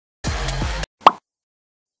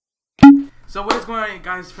So what is going on,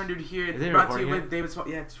 guys? Ferndude here. Is it Brought to you recording with David Swap.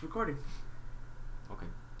 Yeah, it's recording. Okay.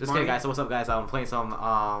 Just kidding, guys. So what's up, guys? I'm playing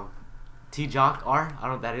some T-Jock R. I don't know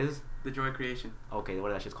what that is. The Joy Creation. Okay,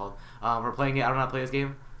 what that shit's called. We're playing it. I don't know how to play this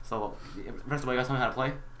game. So first of all, you guys tell me how to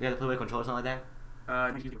play. You have to play with a controller or something like that.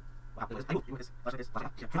 I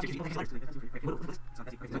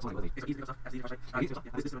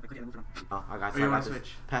got this.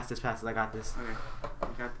 Pass this. I got this. Okay,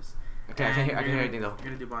 you got this. Okay, I can hear anything though. You're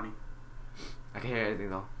gonna do Bonnie. I can hear anything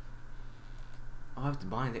though. Oh, I have to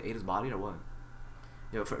Bonnie to aid his body or what?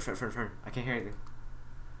 Yo, Fern. I can't hear anything.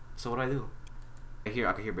 So what do I do? I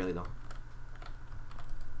can hear barely though.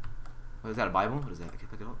 What is that, a Bible? What is that? I can't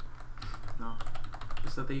pick it up. No.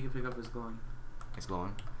 Just something you can pick up is glowing. It's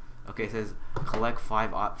glowing. Okay, it says collect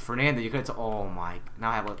 5 Fernando, you could oh my,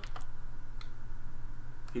 now I have what?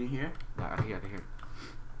 Can you hear? Yeah, I can hear.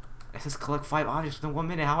 It says collect 5 objects within 1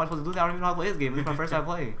 minute. How am I supposed to do that? I don't even know how to play this game. This is my first time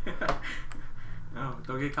playing. No,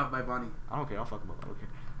 don't get caught by Bonnie. I don't care, I'll fuck him up. I don't care.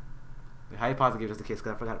 Wait, how do you pause the game just in case?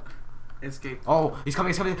 Cause I forgot. Escape. Oh, he's coming.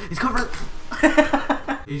 He's covered.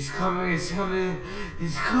 He's coming.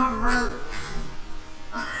 He's covered.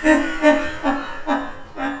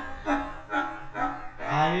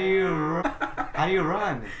 How do you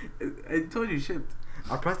run? I told you, shift.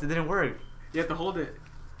 I pressed it, didn't work. You have to hold it.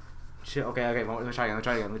 Shit, okay, let me try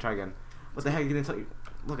again. What the heck, you didn't tell you?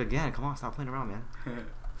 Look again, come on, stop playing around, man.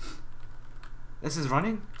 This is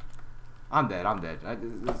running? I'm dead. Oh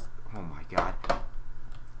my god.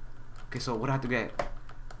 Okay, so what do I have to get?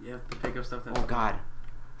 You have to pick up stuff that's oh god.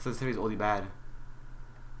 Sensitivity is only bad.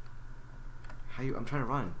 I'm trying to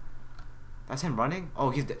run. That's him running? Oh,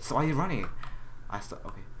 he's dead. So why are you running?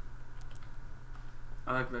 Okay.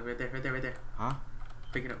 Oh, look, right there. Huh?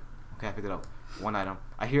 Pick it up. Okay, I picked it up. 1 item.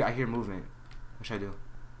 I hear movement. What should I do?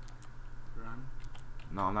 Run.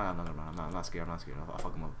 No, I'm not gonna run. I'm not scared. I'll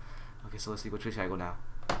fuck him up. Okay, so let's see. What trick should I go now?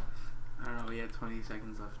 I don't know. We have 20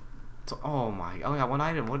 seconds left. So, oh my! I only got 1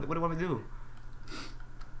 item. What do you want me to do?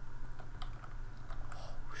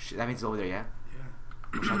 Oh shit! That means it's over there, yeah.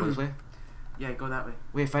 Yeah. Should I go this way? Yeah, go that way.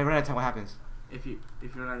 Wait, if I run out of time, what happens? If you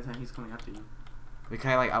run out of time, he's coming after you. Wait, can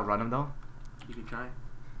I like outrun him though? You can try.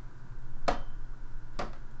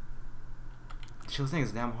 This thing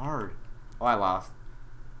is damn hard. Oh, I lost.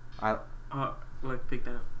 Oh, look, pick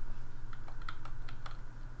that up.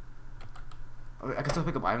 Okay, I can still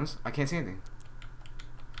pick up items. I can't see anything.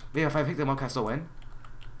 Wait, if I pick them up, can I still win?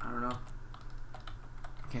 I don't know.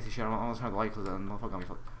 I can't see shit. I'm almost trying to light because the motherfucker got me.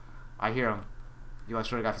 I hear him. Yo, I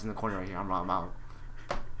swear to God, he's in the corner right here. I'm out.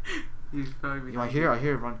 He's probably. Yo, I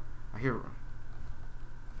hear run. I hear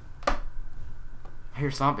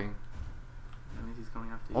stomping. That means he's coming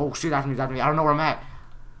after you. Oh shit, after me. I don't know where I'm at.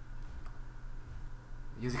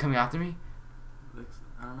 Is he coming after me?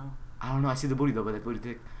 I don't know. I don't know. I see the booty though, but that booty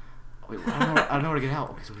dick. Wait, I don't know where to get out.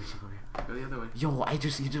 Okay, so let's go here. Go the other way. Yo, he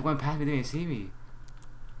just went past me. Didn't even see me.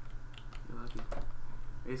 You're lucky.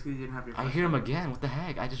 Basically, you didn't have your. I hear him again. What the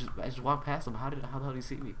heck? I just walked past him. How the hell did he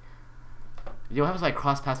see me? Yo, I was like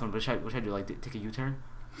cross past him. What should I do? Like take a U-turn?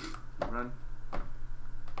 Run.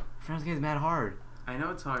 Friends game is mad hard. I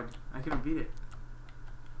know it's hard. I couldn't beat it.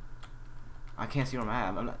 I can't see where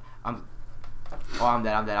I'm at. Oh, I'm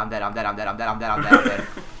dead.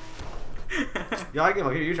 Yo, I give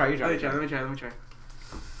up. Here, you try. Let me try.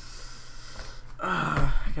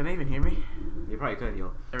 Can they even hear me? You probably could,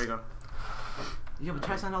 yo. There we go. Yo, but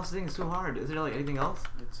try something else. This thing is too hard. Is there like anything else?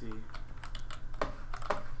 Let's see.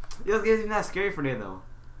 Yo, this game's even that scary for me though.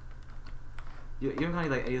 You don't got any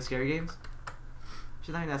like any scary games?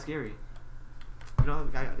 She's not even that scary. You know,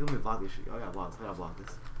 let me block this shit. I gotta block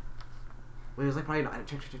this. Wait, there's like probably no,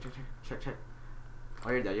 check. Oh,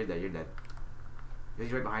 you're dead. Yo,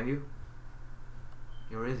 he's right behind you.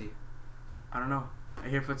 Yo, where is he? I don't know. I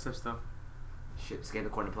hear footsteps though. Shit, just get in the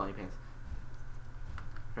corner and pull on your pants.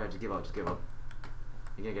 Right, just give up.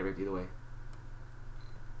 You're gonna get raped either way.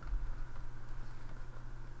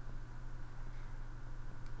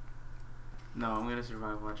 No, I'm gonna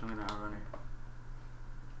survive. Watch, I'm gonna outrun her.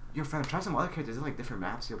 Yo, friend, try some other characters. There's like different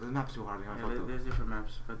maps. Yo, but this map's too hard. Yeah, there's different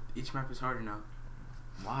maps, but each map is harder now.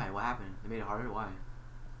 Why? What happened? They made it harder? Why?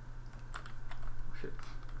 Oh, shit.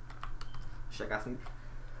 Shit, I got some.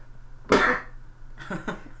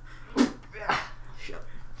 Shit.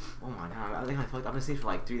 Oh my god. I think I fucked. I've been sleeping for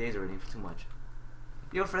like 3 days already for too much.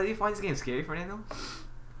 Yo, Freddy, you find this game scary, Fernando?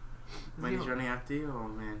 When he's running after you? Oh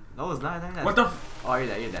man. No, it's not. What the oh, you're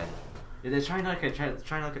dead. You're dead. Try not to.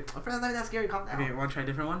 Oh, Fred's not that scary. Calm down. Okay, wanna try a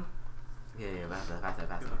different one? Yeah, pass that.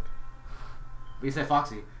 But you said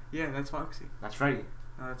Foxy. Yeah, that's Foxy. That's Freddy.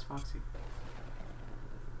 No, that's Foxy.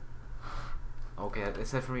 Okay, it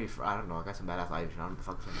said for me, I don't know, I got some badass items, I don't know what the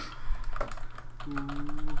fuck is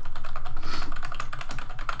Ooh.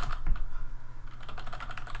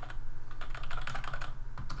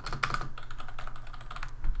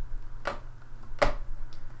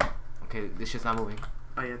 Okay, this shit's not moving.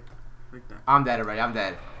 Oh yeah, like that. I'm dead already. I'm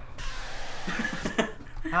dead.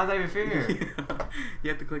 How's that even fair? You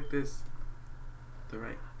have to click this. The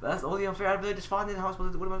right. That's only unfair. I really just found it. How am I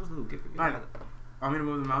supposed to? What am I supposed to do? Fine. I'm gonna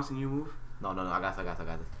move the mouse and you move. No. I got this.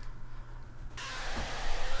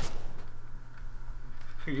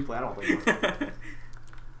 You play. I don't play.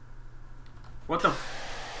 What the?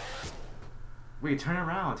 Wait, turn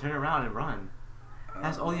around and run.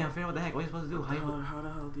 That's only unfair. What the heck? What are you supposed to do? How the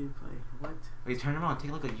hell do you play? What? Wait, turn around.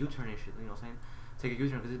 Take like a U-turn and shit. You know what I'm saying? Take a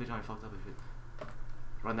U-turn because this bitch already fucked up and shit.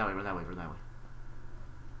 Run that way.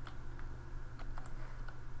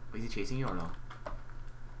 Wait, is he chasing you or no?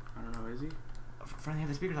 I don't know. Is he? Friend, they have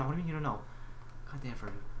the speakers on. What do you mean you don't know? Goddamn,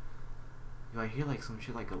 Ferndude. Yo, I hear like some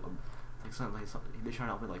shit like something. They're trying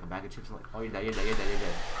to open like a bag of chips and like, oh, you're dead.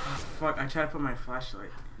 Oh, fuck! I tried to put my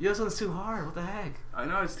flashlight. Yo, this one's too hard. What the heck? I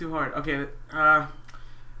know it's too hard. Okay,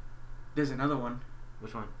 there's another one.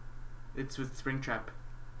 Which one? It's with Springtrap.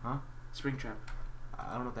 Huh? Springtrap.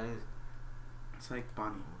 I don't know what that is. It's like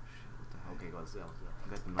Bonnie. Oh shit! What the hell? Okay, let's go. You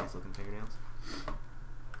got some nice looking fingernails.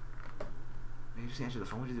 Man, you just answer the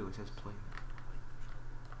phone. What do you do? It says play.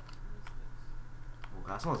 Oh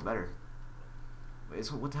god, this one looks better. Wait,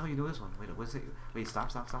 so what the hell you do this one? Wait, what's it? Wait, stop.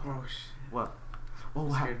 Oh shit. What? Oh, It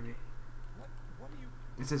wow. scared me.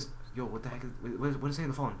 It says, yo, what the heck is, what does it say on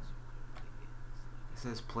the phone? It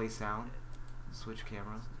says play sound, switch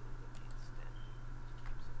camera.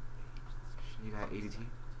 You got ADT.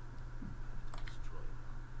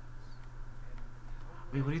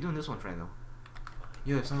 Wait, what are you doing this one, friend, though?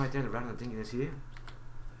 Yo, there's something right there, the random thing, you didn't see it?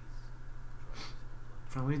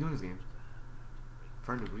 Friend, what are you doing this game?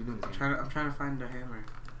 Ferndude, what are you doing this game? I'm trying to find the hammer.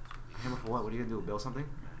 Hammer for what? What are you gonna do? Build something?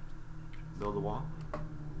 Build a wall?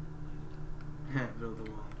 Build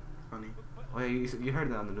the wall. Funny. Oh yeah, you heard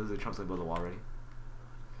that on the news that Trump's gonna build a wall already.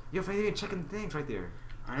 Yo, Freddy, you're checking things right there.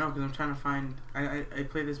 I know, because I'm trying to find... I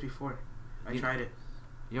played this before. I tried it.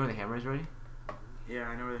 You know where the hammer is already? Yeah,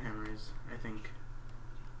 I know where the hammer is, I think.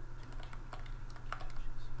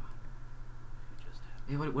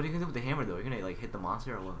 Yeah, what are you gonna do with the hammer though? You're gonna like hit the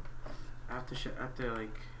monster or what? I have to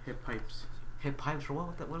like hit pipes. Hit pipes for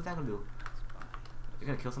what? What is that gonna do? You're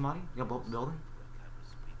gonna kill somebody? You gonna blow up the building?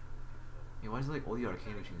 Yeah, why is it like all the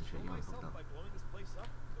arcade machines and shit? You ain't hooked up.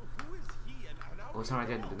 Oh, it's not right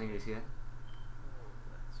there. Didn't you see that?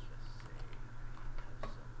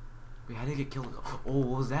 Wait, how did he get killed? Oh,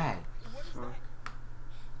 what was that? Fuck.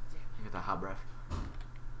 You got that hot breath.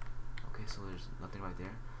 Okay, so there's nothing right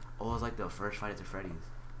there. Oh, it was like the first fight at Freddy's.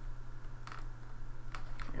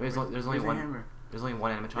 Yeah, Wait, there's only one. Hammer? There's only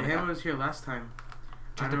one animatronic. The hammer was here last time.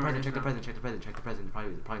 Check the present. Check the present.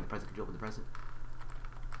 Probably the present. Could you open the present?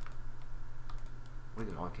 Wait a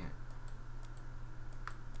minute. Oh, I can't.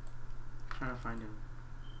 I'm trying to find him.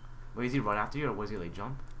 Wait, is he run after you or was he like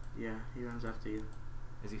jump? Yeah, he runs after you.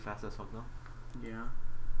 Is he fast as fuck though? Yeah.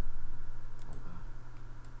 Oh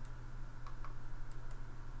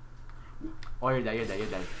god. Oh, you're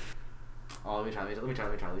dead. Oh, let me try.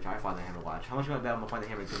 I find the hammer. Watch. How much you want to bet I'm gonna find the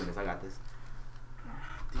hammer in 2 minutes? I got this.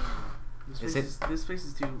 Damn. This place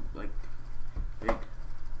is too like big.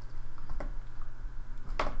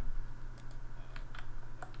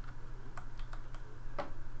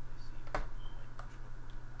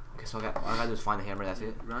 Okay, so all I gotta do is find the hammer. That's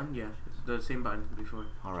it. Run, yeah. The same button before.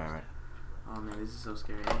 All right. Oh man, this is so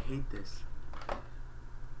scary. I hate this.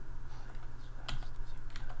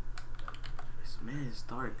 Man, it's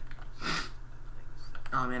dark.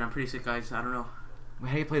 Oh man, I'm pretty sick, guys. I don't know. Wait,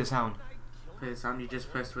 how do you play the sound? Play the sound. You just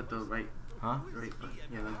press with the right. Huh? Right.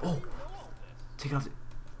 Yeah. Like Oh, take it off.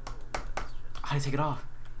 How do you take it off?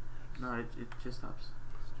 No, it just stops.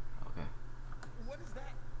 Okay.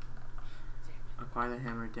 Acquire the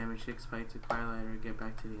hammer. Damage 6 spikes. Acquire lighter. Get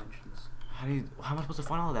back to the entrance. How am I supposed to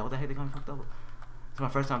find all of that? What the heck? They got me fucked up. It's my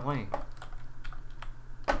first time playing.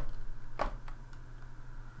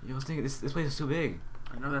 Yo, I was thinking this place is too big.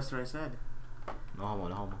 I know, that's what I said. No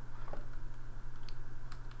homo.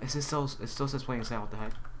 It still says playing sound. What the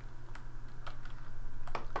heck?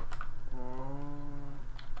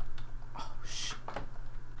 Oh shit.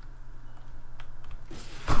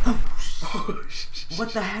 Oh shit.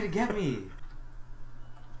 What the heck? Get me.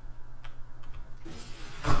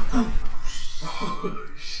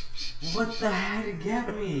 What the heck?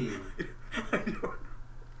 Get me. I don't know.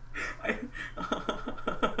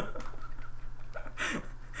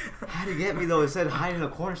 How to get me though? It said hide in a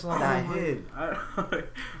corner, so that I hid. I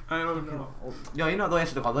don't know. Yo, you know, don't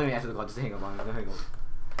answer the call. Let me answer the call. Just hang up on me. Hang up.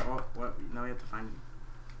 Oh, what? Now we have to find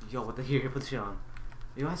it. Yo, what the here? Put the shit on.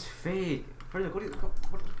 Yo, that's fake. Ferndude,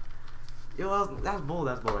 what? Yo, that's bull.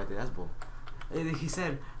 That's bull right there. That's bull. He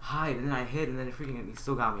said hide, and then I hid, and then he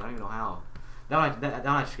still got me. I don't even know how. That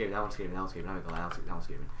one scared me. That one scared me. That one scared me. That one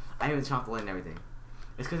scared me. I even chopped the light and everything.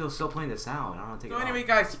 It's because it was still playing the sound. I don't want to take it off. So anyway,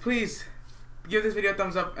 guys, please give this video a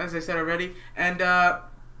thumbs up, as I said already, and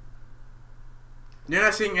you're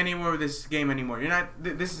not seeing any more of this game anymore. You're not.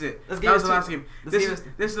 This is it. That was the last game. This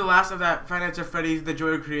is the last of that Five Nights at Freddy's: The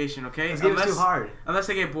Joy of Creation. Okay. This game is too hard. Unless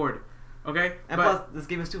they get bored. Okay. And plus, this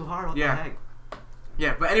game is too hard. What the heck?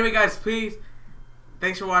 Yeah. But anyway, guys, please.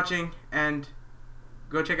 Thanks for watching, and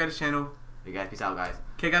go check out his channel. Hey guys, peace out, guys.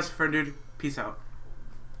 Okay, guys, Ferndude, peace out.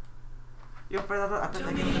 Yo, Fred, I thought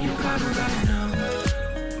that game was you got it right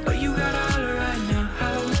now, but you gotta holler right now.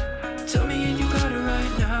 How? Tell me and you got it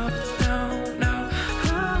right now, now.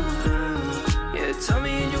 Yeah, tell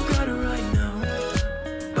me and you got it right now.